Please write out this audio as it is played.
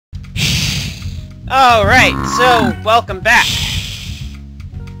Alright, so welcome back.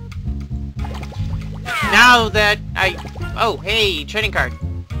 Now that oh, hey, trading card.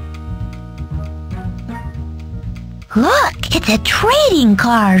 Look, it's a trading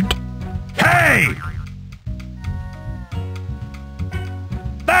card. Hey!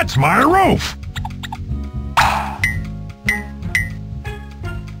 That's my roof!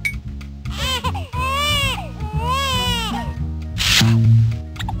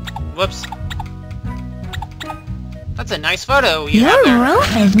 Whoops. That's a nice photo you have Your there.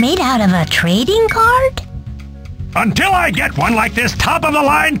 roof is made out of a trading card? Until I get one like this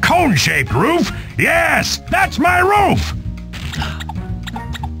top-of-the-line cone-shaped roof, yes, that's my roof!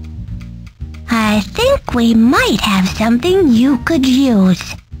 I think we might have something you could use.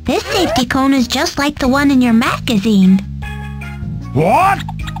 This safety cone is just like the one in your magazine. What?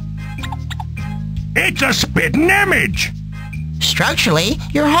 It's a spitting image! Structurally,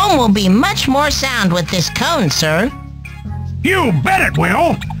 your home will be much more sound with this cone, sir. You bet it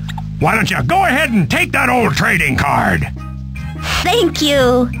will! Why don't you go ahead and take that old trading card? Thank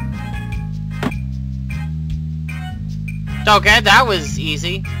you. Okay, that was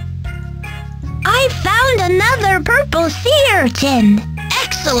easy. I found another purple sea urchin.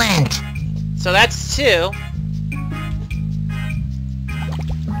 Excellent! So that's 2.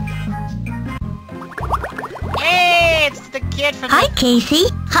 Hey, it's the kid from Hi, Casey.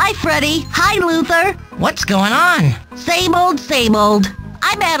 Hi, Freddy. Hi, Luther. What's going on? Same old, same old.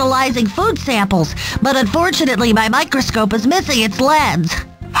 I'm analyzing food samples, but unfortunately my microscope is missing its lens.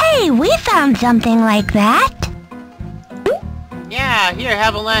 Hey, we found something like that. Yeah, here,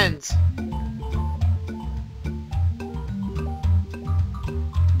 have a lens.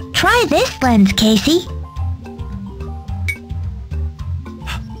 Try this lens, Casey.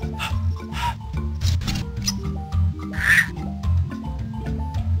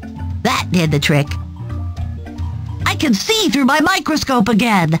 That did the trick. I can see through my microscope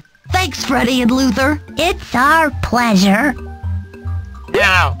again. Thanks, Freddy and Luther. It's our pleasure.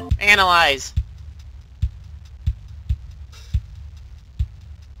 Now, analyze.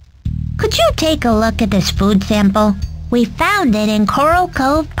 Could you take a look at this food sample? We found it in Coral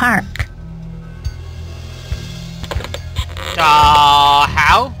Cove Park.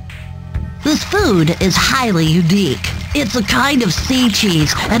 How? This food is highly unique. It's a kind of sea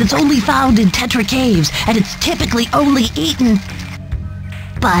cheese, and it's only found in Tetra caves, and it's typically only eaten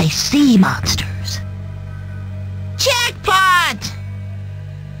by sea monsters. Jackpot!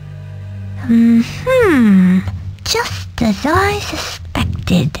 Just as I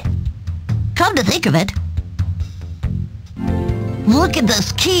suspected. Come to think of it, look at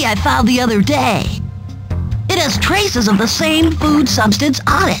this key I found the other day. It has traces of the same food substance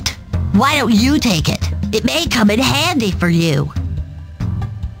on it. Why don't you take it? It may come in handy for you.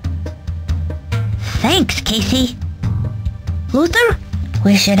 Thanks, Casey. Luther,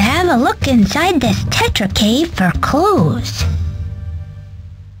 we should have a look inside this Tetra cave for clues.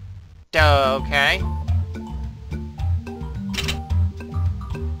 Okay.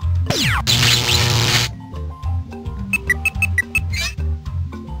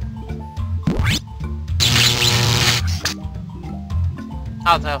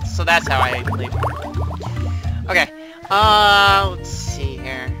 Oh, so that's how I leave. Okay. Let's see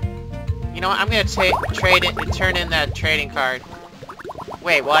here. You know what? I'm gonna trade it and turn in that trading card.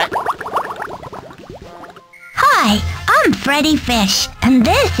 Wait, what? Hi, I'm Freddi Fish, and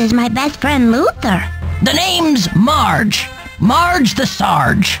this is my best friend Luther. The name's Marge. Marge the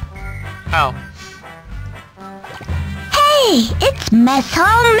Sarge. Oh. Hey, it's Mess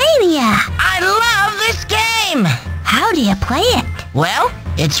Hall Mania. I love this game! How do you play it? Well,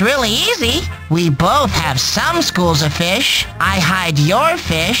 it's really easy. We both have some schools of fish. I hide your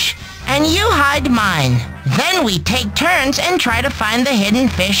fish, and you hide mine. Then we take turns and try to find the hidden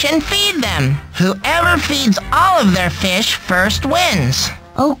fish and feed them. Whoever feeds all of their fish first wins.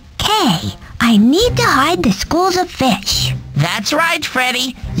 Okay, I need to hide the schools of fish. That's right,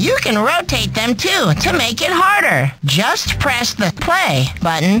 Freddy. You can rotate them too to make it harder. Just press the play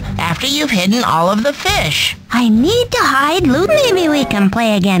button after you've hidden all of the fish. I need to hide Luther. Maybe we can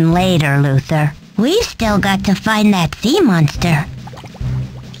play again later, Luther. We've still got to find that sea monster.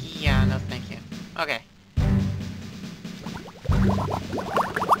 Yeah, no thank you. Okay.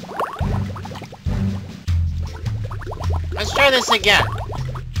 Let's try this again.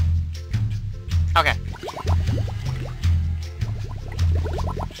 Okay.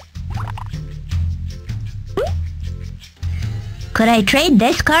 Could I trade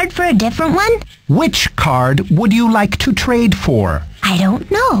this card for a different one? Which card would you like to trade for? I don't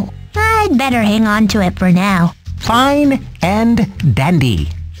know. I'd better hang on to it for now. Fine and dandy.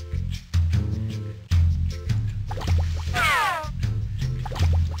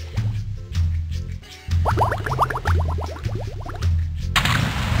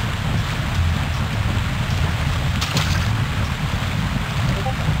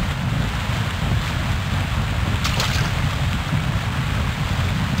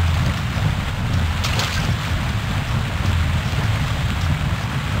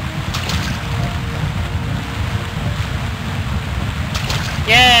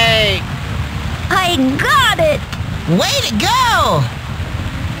 I got it! Way to go!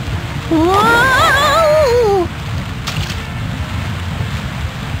 Whoa!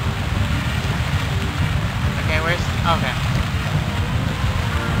 Okay, where's... Okay.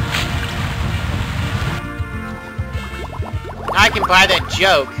 Now I can buy that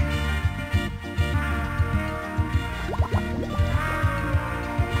joke.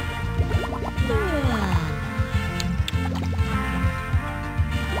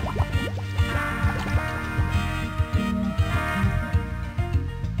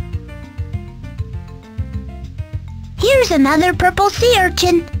 Here's another purple sea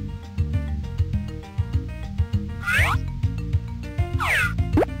urchin.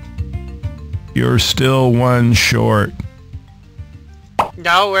 You're still one short.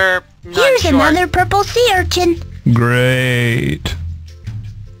 No, we're not Here's short. another purple sea urchin. Great.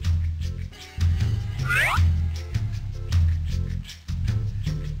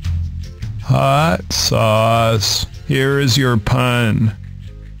 Hot sauce. Here is your pun.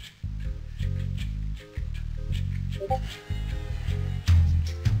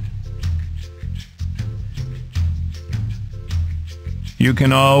 You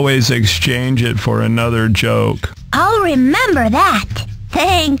can always exchange it for another joke. I'll remember that.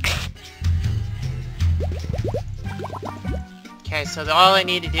 Thanks. Okay, so all I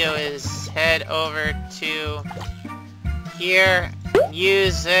need to do is head over to here,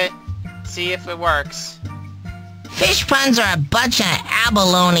 use it, see if it works. Fish puns are a bunch of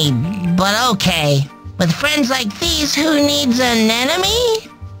abalone, but okay. With friends like these, who needs an enemy?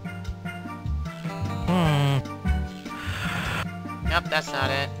 Nope, that's not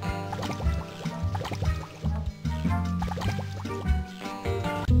it.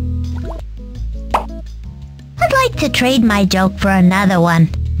 I'd like to trade my joke for another one.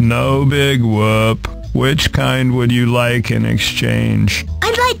 No big whoop. Which kind would you like in exchange?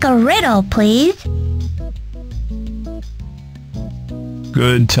 I'd like a riddle, please.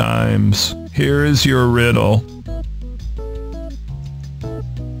 Good times. Here is your riddle.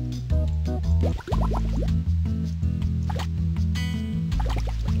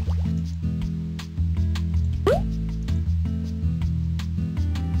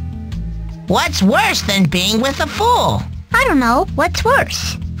 What's worse than being with a fool? I don't know. What's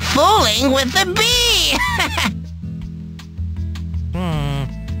worse? Fooling with a bee!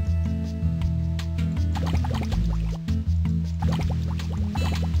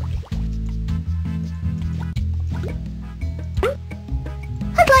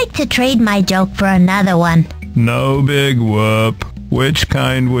 I'd like to trade my joke for another one. No big whoop. Which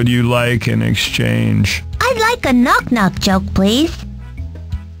kind would you like in exchange? I'd like a knock-knock joke, please.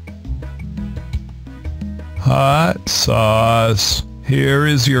 Hot sauce. Here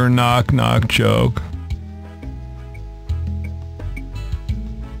is your knock-knock joke.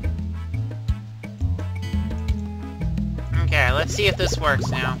 Okay, let's see if this works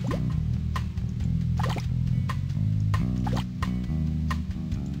now.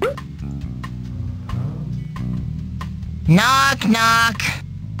 Knock, knock.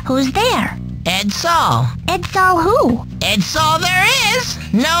 Who's there? Ed Saul. Ed Saul who? Ed Saul there is.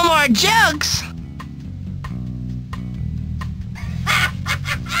 No more jokes.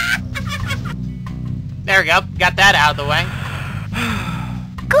 There we go, got that out of the way.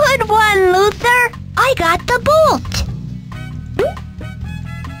 Good one, Luther. I got the bolt.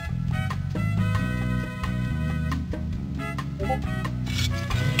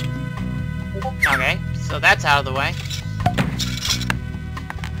 Okay, so that's out of the way.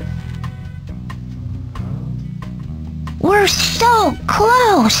 We're so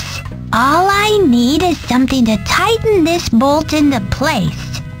close. All I need is something to tighten this bolt into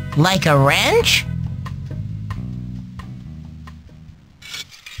place. Like a wrench?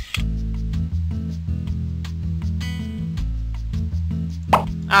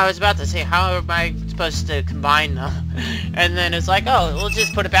 I was about to say, how am I supposed to combine them? And then it's like, oh, we'll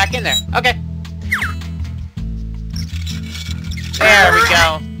just put it back in there. Okay. There we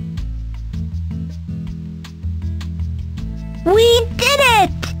go. We did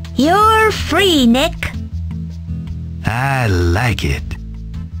it! You're free, Nick. I like it.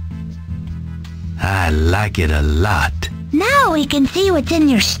 I like it a lot. Now we can see what's in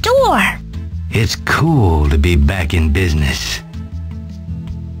your store. It's cool to be back in business.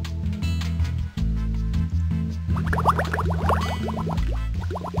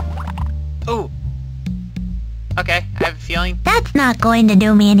 Ooh. Okay, I have a feeling. That's not going to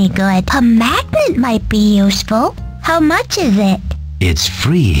do me any good. A magnet might be useful. How much is it? It's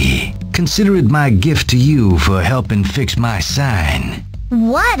free. Consider it my gift to you for helping fix my sign.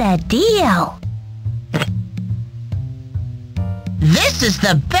 What a deal! This is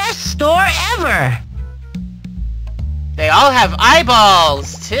the best store ever! They all have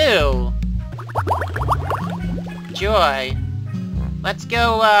eyeballs, too! Joy. Let's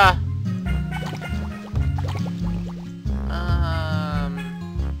go,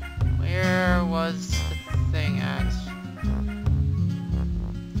 where was the thing at?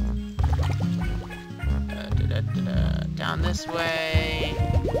 Down this way.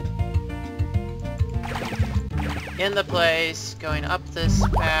 In the place, going up this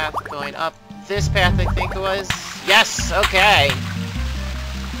path, going up this path, I think it was. Yes, okay.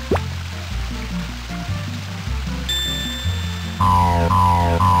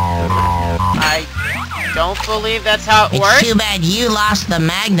 I don't believe that's how it works. It's too bad you lost the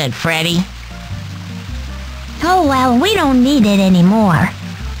magnet, Freddy. Oh well, we don't need it anymore.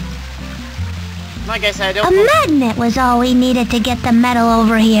 Like I said, I A don't... magnet was all we needed to get the metal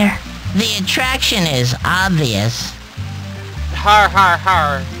over here. The attraction is obvious. Har har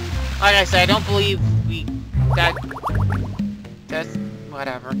har. Like I said, I don't believe we... That's...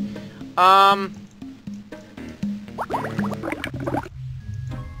 whatever.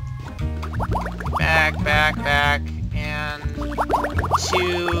 Back, and...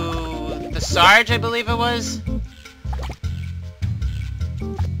 to... the Sarge, I believe it was?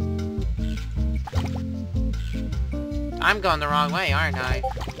 I'm going the wrong way, aren't I?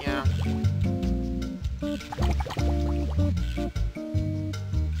 Yeah.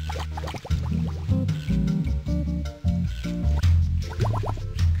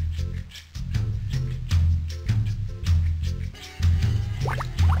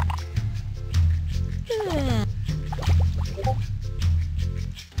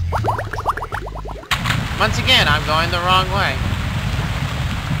 Once again, I'm going the wrong way.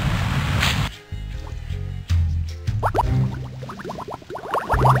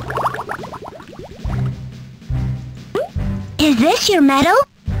 Is this your metal?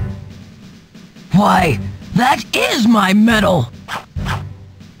 Why, that is my medal!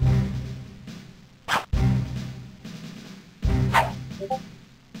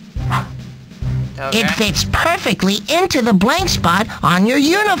 Okay. It fits perfectly into the blank spot on your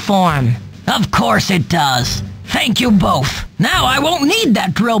uniform. Of course it does. Thank you both. Now I won't need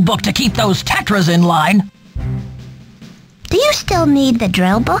that drill book to keep those tetras in line. Do you still need the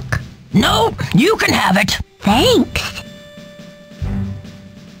drill book? No, you can have it. Thanks.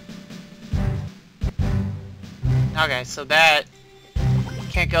 Okay, so that...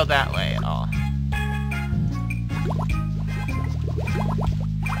 can't go that way at all.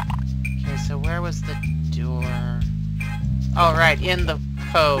 Okay, so where was the door? Oh, right, in the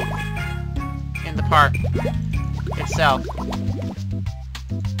cove. In the park itself.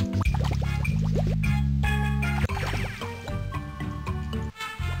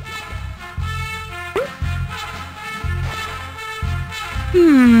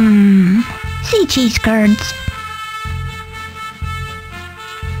 Sea cheese curds.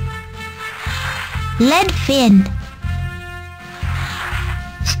 Lead fin.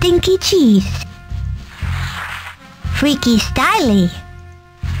 Stinky cheese. Freaky styly.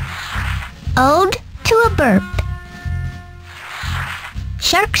 Ode to a burp.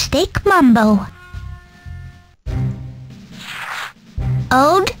 Shark steak mumbo.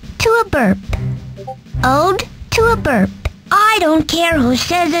 Ode to a burp. Ode to a burp. I don't care who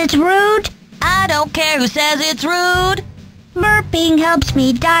says it's rude. I don't care who says it's rude. Burping helps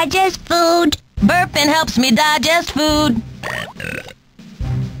me digest food. Burping helps me digest food.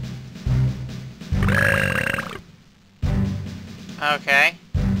 Okay.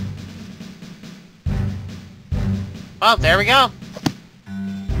 Well, there we go.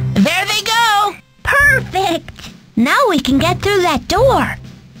 There they go! Perfect! Now we can get through that door.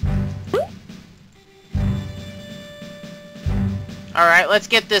 Alright, let's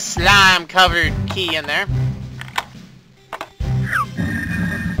get this slime-covered key in there.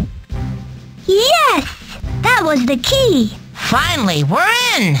 Yes! That was the key. Finally, we're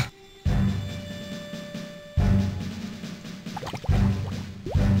in!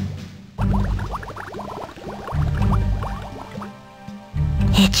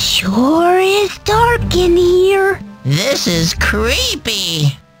 It sure is dark in here. This is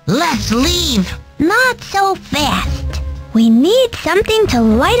creepy. Let's leave. Not so fast. We need something to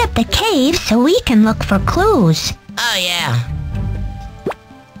light up the cave so we can look for clues. Oh yeah.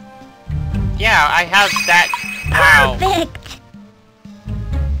 Yeah, I have that. Wow. Perfect!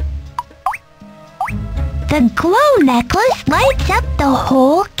 The glow necklace lights up the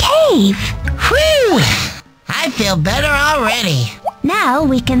whole cave. Whew! I feel better already. Now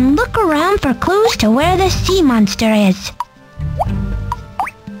we can look around for clues to where the sea monster is.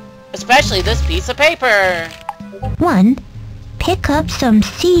 Especially this piece of paper. 1, pick up some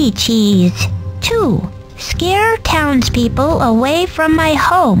sea cheese. 2. Scare townspeople away from my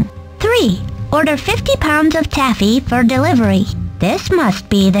home. 3. Order 50 pounds of taffy for delivery. This must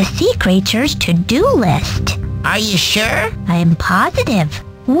be the sea creature's to-do list. Are you sure? I'm positive.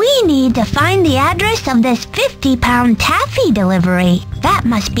 We need to find the address of this 50-pound taffy delivery. That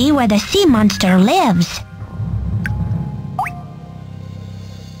must be where the sea monster lives.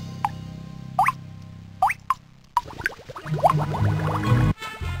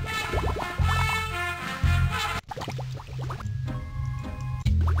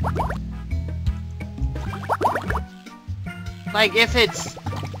 Like, if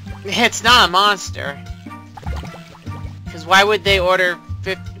it's not a monster. Because why would they order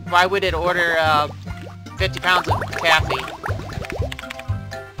 50, why would it order 50 pounds of taffy?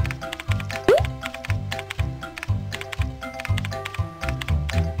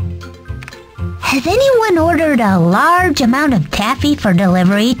 Has anyone ordered a large amount of taffy for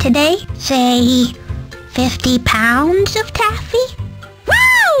delivery today? Say, 50 pounds of taffy?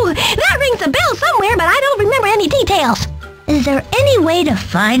 Woo! That rings a bell somewhere, but I don't remember any details. Is there any way to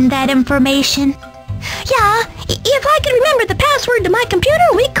find that information? Yeah, if I could remember the password to my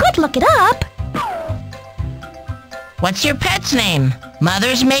computer, we could look it up. What's your pet's name?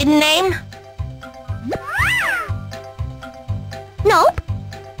 Mother's maiden name? Nope.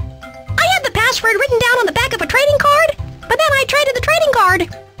 I had the password written down on the back of a trading card, but then I traded the trading card.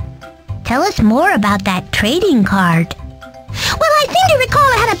 Tell us more about that trading card. Well, I seem to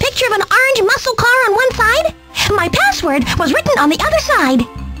recall I had a picture of an orange muscle car on one side. My password was written on the other side.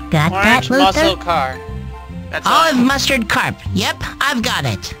 Got that, Orange Luther? muscle car. That's Olive mustard carp. Yep, I've got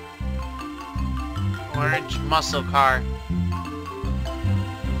it. Orange muscle car.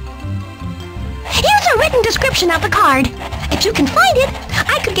 Here's a written description of the card. If you can find it,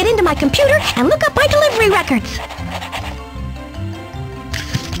 I could get into my computer and look up my delivery records.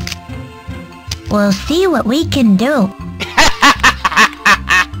 We'll see what we can do.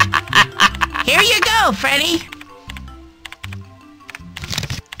 Here you go, Freddy.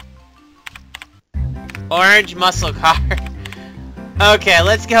 Orange muscle car. Okay,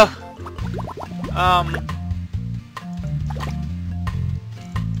 let's go.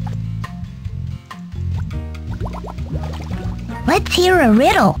 Let's hear a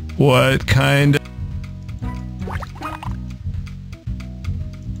riddle. What kind of...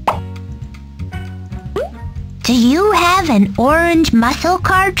 Do you have an orange muscle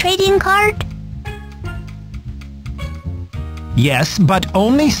car trading card? Yes, but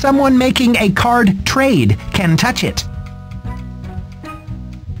only someone making a card trade can touch it.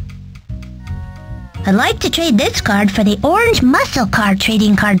 I'd like to trade this card for the orange muscle car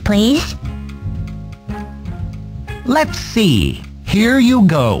trading card, please. Let's see. Here you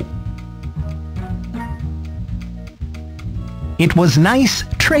go. It was nice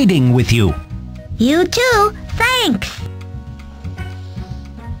trading with you. You too. Thanks.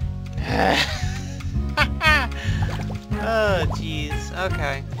 Oh, jeez.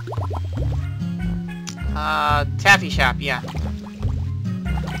 Okay. Taffy shop, yeah.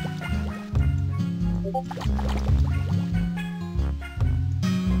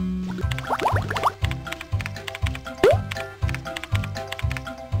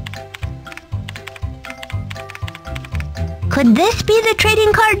 Could this be the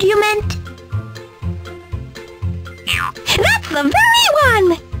trading card you meant? That's the very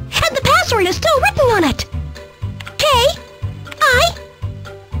one! And the password is still written on it. K-I-P.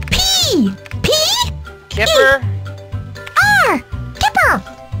 P? Kipper? R. Kipper.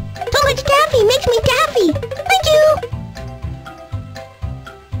 So much taffy makes me taffy. Thank you.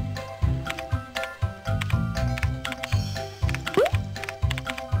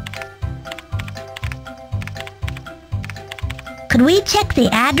 Could we check the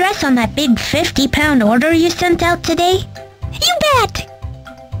address on that big 50-pound order you sent out today? You bet!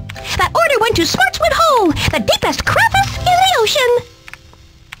 That order went to Smartswood Hole, the deepest crevice in the ocean.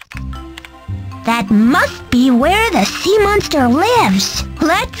 That must be where the sea monster lives.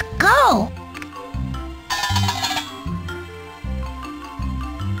 Let's go!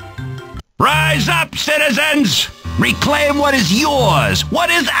 Rise up, citizens! Reclaim what is yours! What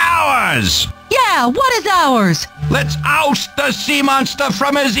is ours! Yeah, what is ours? Let's oust the sea monster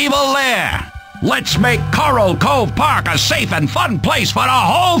from his evil lair! Let's make Coral Cove Park a safe and fun place for the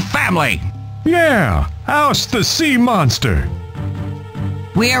whole family! Yeah, oust the sea monster.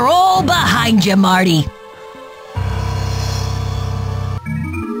 We're all behind you, Marty.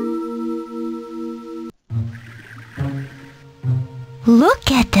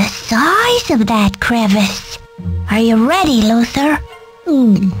 Look at the size of that crevice. Are you ready, Luther?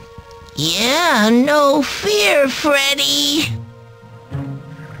 Yeah, no fear, Freddy.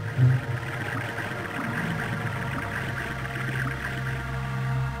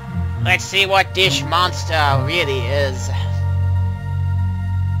 Let's see what this monster really is.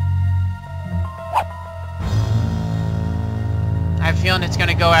 I have a feeling it's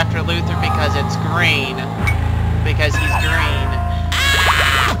gonna go after Luther because it's green. Because he's green.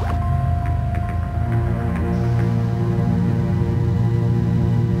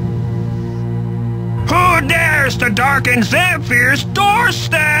 Who dares to darken Zamfir's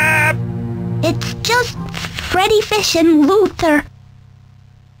doorstep? It's just Freddi Fish and Luther.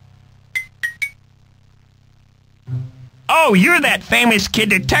 Oh, you're that famous kid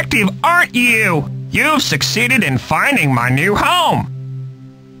detective, aren't you? You've succeeded in finding my new home.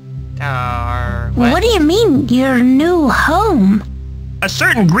 What do you mean, your new home? A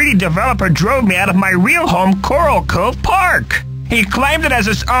certain greedy developer drove me out of my real home, Coral Cove Park. He claimed it as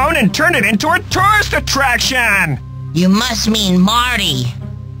his own and turned it into a tourist attraction. You must mean Marty.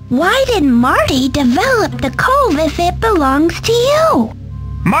 Why did Marty develop the cove if it belongs to you?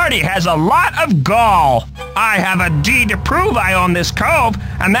 Marty has a lot of gall. I have a deed to prove I own this cove,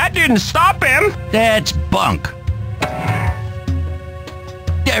 and that didn't stop him. That's bunk.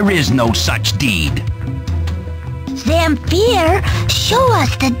 There is no such deed. Zamfir, show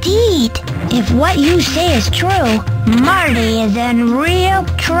us the deed. If what you say is true, Marty is in real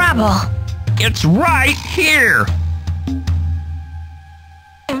trouble. It's right here.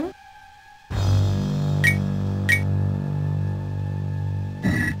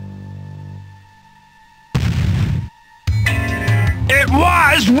 It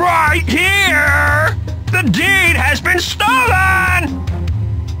was right here! The deed has been stolen!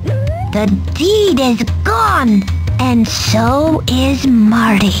 The deed is gone, and so is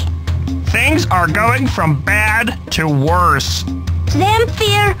Marty. Things are going from bad to worse.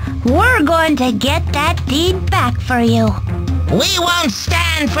 Zamfir, we're going to get that deed back for you. We won't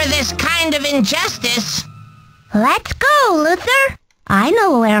stand for this kind of injustice. Let's go, Luther. I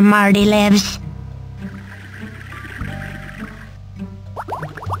know where Marty lives.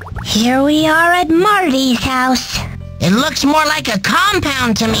 Here we are at Marty's house. It looks more like a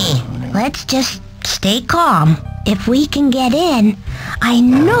compound to me. Let's just stay calm. If we can get in, I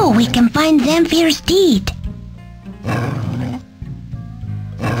know we can find Zamfir's deed.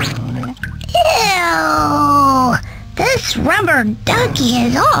 Ew! This rubber ducky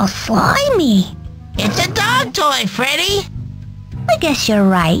is all slimy. It's a dog toy, Freddi. I guess you're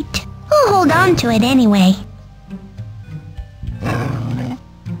right. We'll hold on to it anyway.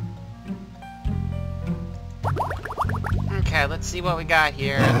 Okay, let's see what we got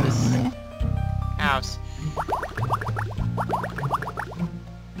here at this house.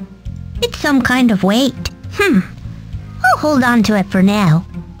 It's some kind of weight. I'll hold on to it for now.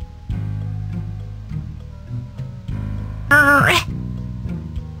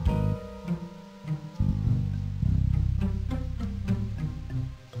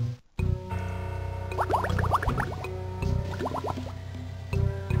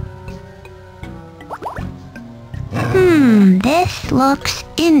 This looks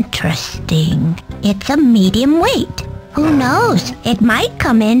interesting. It's a medium weight. Who knows? It might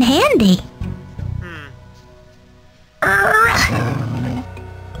come in handy.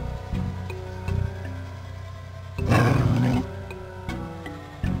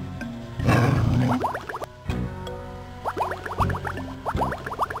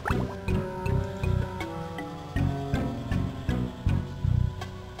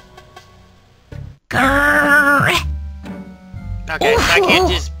 Okay, so I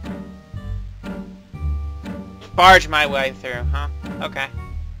can't just barge my way through, huh? Okay.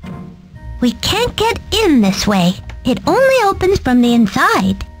 We can't get in this way. It only opens from the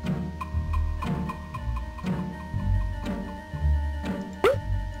inside.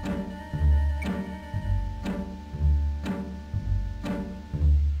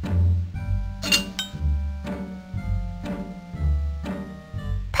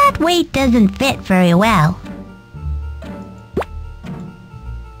 That weight doesn't fit very well.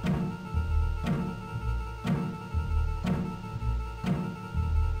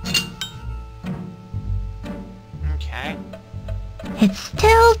 It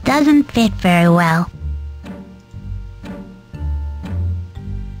still doesn't fit very well.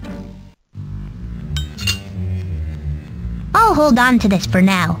 I'll hold on to this for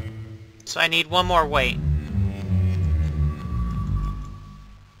now. So I need one more weight.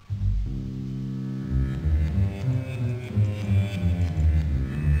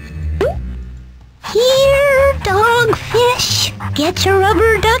 Here, dogfish. Get your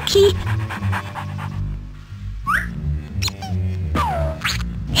rubber ducky.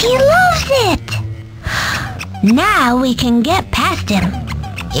 He loves it! Now we can get past him.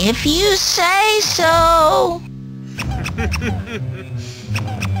 If you say so.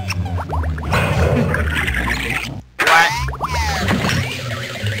 What?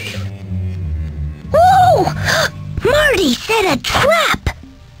 Whoa! Marty set a trap!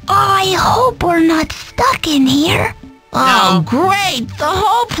 I hope we're not stuck in here. Oh, great! The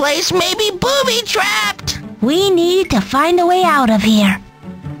whole place may be booby-trapped! We need to find a way out of here.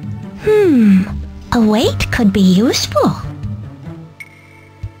 A weight could be useful.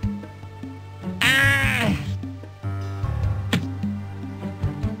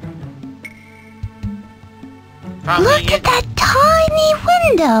 Look at that tiny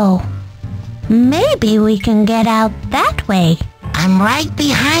window. Maybe we can get out that way. I'm right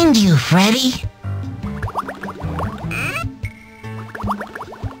behind you, Freddy.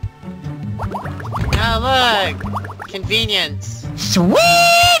 Oh, look! Convenience.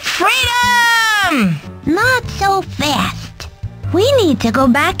 Sweet freedom! Not so fast. We need to go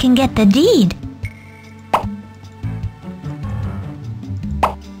back and get the deed.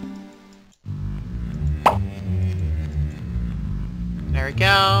 There we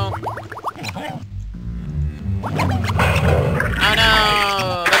go. Oh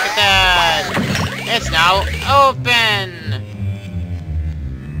no! Look at that! It's now open!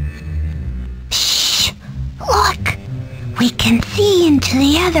 Shh! Look! We can see into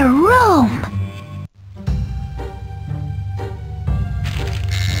the other room.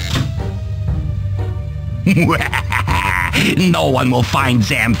 No one will find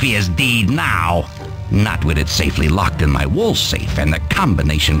Zamphia's deed now. Not with it safely locked in my wool safe and the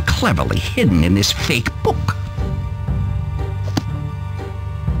combination cleverly hidden in this fake book.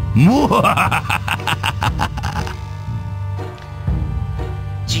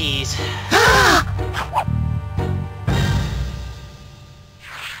 Jeez.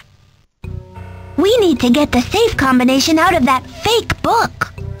 We need to get the safe combination out of that fake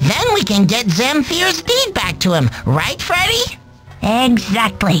book. Then we can get Zamfir's deed back to him, right, Freddy?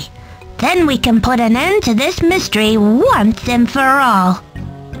 Exactly. Then we can put an end to this mystery once and for all.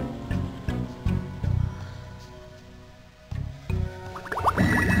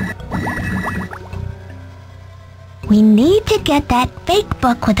 We need to get that fake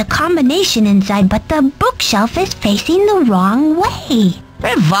book with a combination inside, but the bookshelf is facing the wrong way.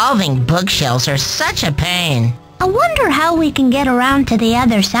 Revolving bookshelves are such a pain. I wonder how we can get around to the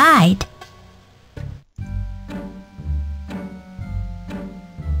other side.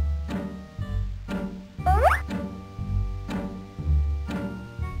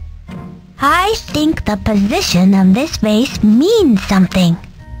 I think the position of this vase means something.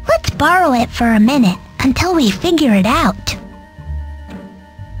 Let's borrow it for a minute until we figure it out.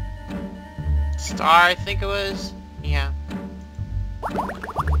 Star, I think it was? Yeah.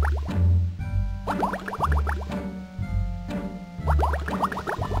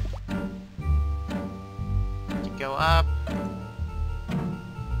 Go up.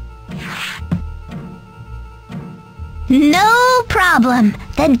 No problem.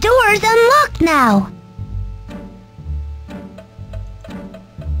 The door's unlocked now.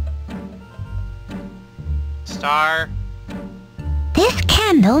 Star. This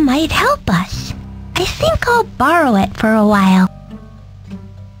candle might help us. I think I'll borrow it for a while.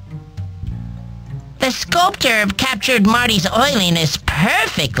 The sculptor captured Marty's oiliness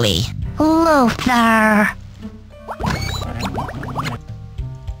perfectly. Lothar.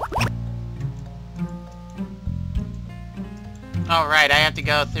 Oh, right, I have to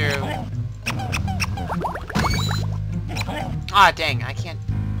go through... Aw, dang, I can't...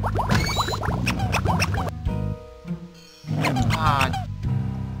 Ah.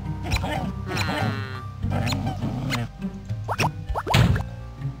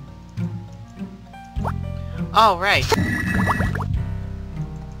 Oh, right.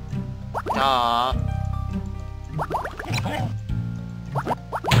 Duh.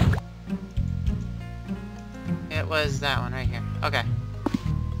 It was that one right here. Okay.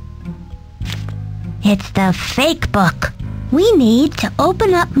 It's the fake book. We need to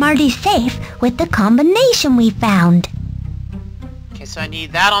open up Marty's safe with the combination we found. Okay, so I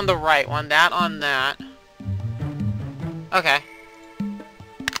need that on the right one, that on that. Okay.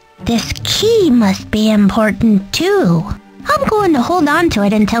 This key must be important too. I'm going to hold on to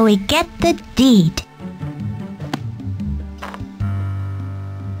it until we get the deed.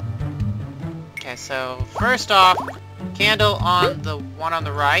 Okay, so first off, candle on the one on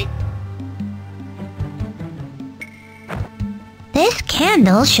the right. This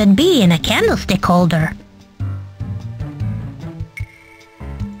candle should be in a candlestick holder.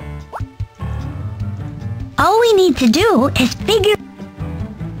 All we need to do is figure...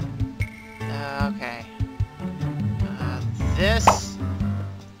 Okay. This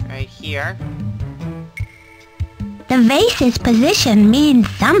right here. The vase's position means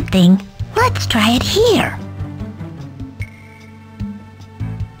something. Let's try it here.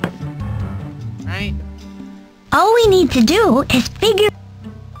 Right? All we need to do is figure...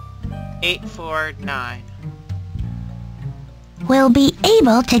 849. We'll be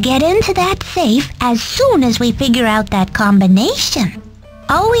able to get into that safe as soon as we figure out that combination.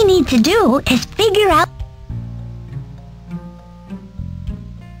 All we need to do is figure out...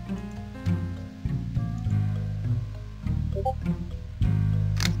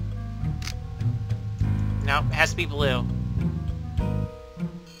 Nope, it has to be blue.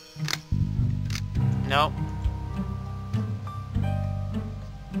 Nope.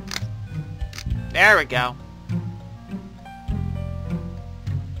 There we go.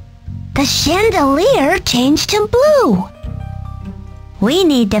 The chandelier changed to blue. We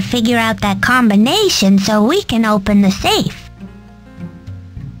need to figure out that combination so we can open the safe.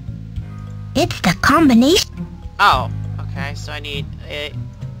 It's the combination... Oh, okay, so I need it.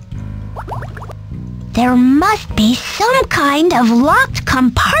 There must be some kind of locked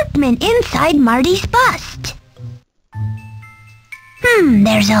compartment inside Marty's bust.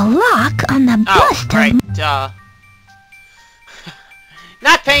 There's a lock on the bust right, of... duh.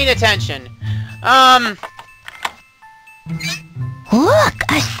 Not paying attention. Look,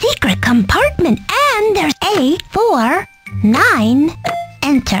 a secret compartment, and there's A49.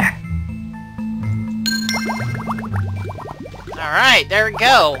 Enter. Alright, there we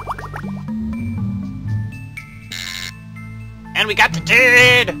go. And we got the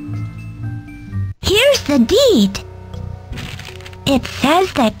deed! Here's the deed. It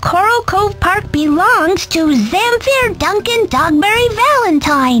says that Coral Cove Park belongs to Zamfir Duncan Dogberry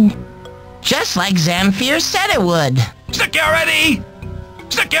Valentine. Just like Zamfir said it would. Security!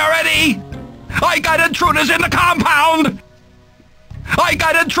 Security! I got intruders in the compound! I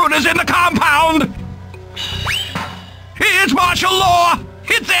got intruders in the compound! It's martial law!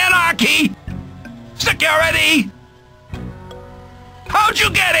 It's anarchy! Security! How'd you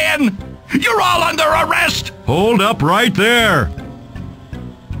get in? You're all under arrest! Hold up right there.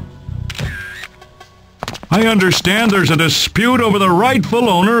 I understand there's a dispute over the rightful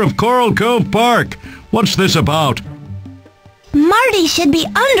owner of Coral Cove Park. What's this about? Marty should be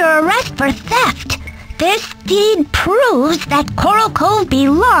under arrest for theft. This deed proves that Coral Cove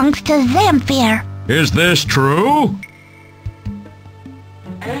belongs to Zamfir. Is this true?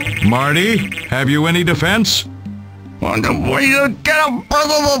 Marty, have you any defense? Now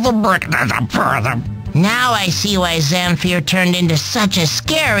I see why Zamfir turned into such a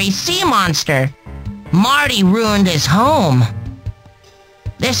scary sea monster. Marty ruined his home.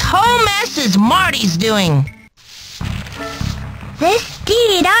 This whole mess is Marty's doing. This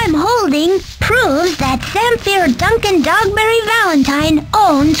deed I'm holding proves that Zamfir Duncan Dogberry Valentine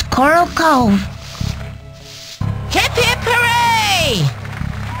owns Coral Cove. Hip hip hooray!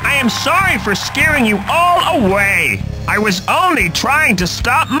 I am sorry for scaring you all away. I was only trying to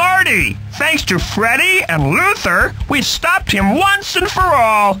stop Marty. Thanks to Freddy and Luther, we stopped him once and for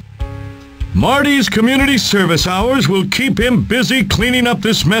all. Marty's community service hours will keep him busy cleaning up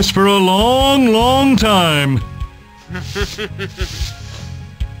this mess for a long, long time.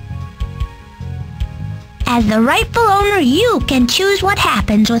 As the rightful owner, you can choose what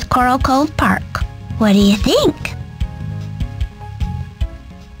happens with Coral Cove Park. What do you think?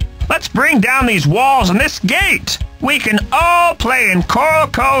 Let's bring down these walls and this gate. We can all play in Coral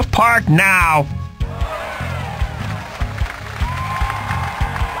Cove Park now.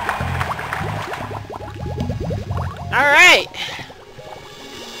 All right.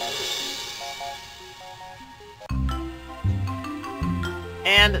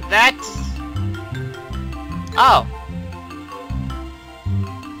 And that's... Oh.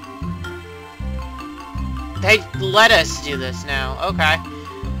 They let us do this now. Okay.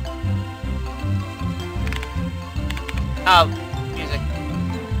 Oh, music.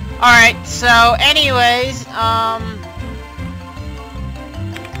 Alright, so anyways,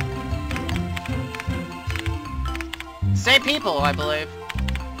 same people, I believe.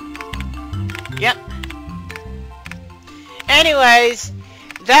 Yep. Anyways,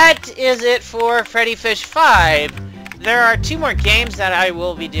 that is it for Freddi Fish 5. There are 2 more games that I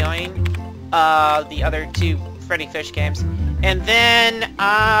will be doing. The other 2 Freddi Fish games. And then,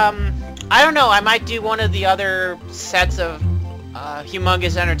 I don't know, I might do one of the other sets of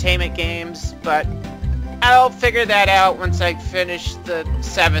Humongous Entertainment games, but I'll figure that out once I finish the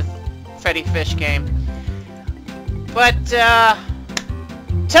 7th Freddi Fish game. But,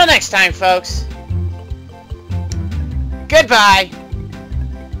 till next time, folks. Goodbye.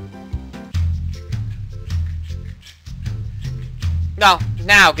 No,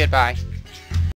 now goodbye.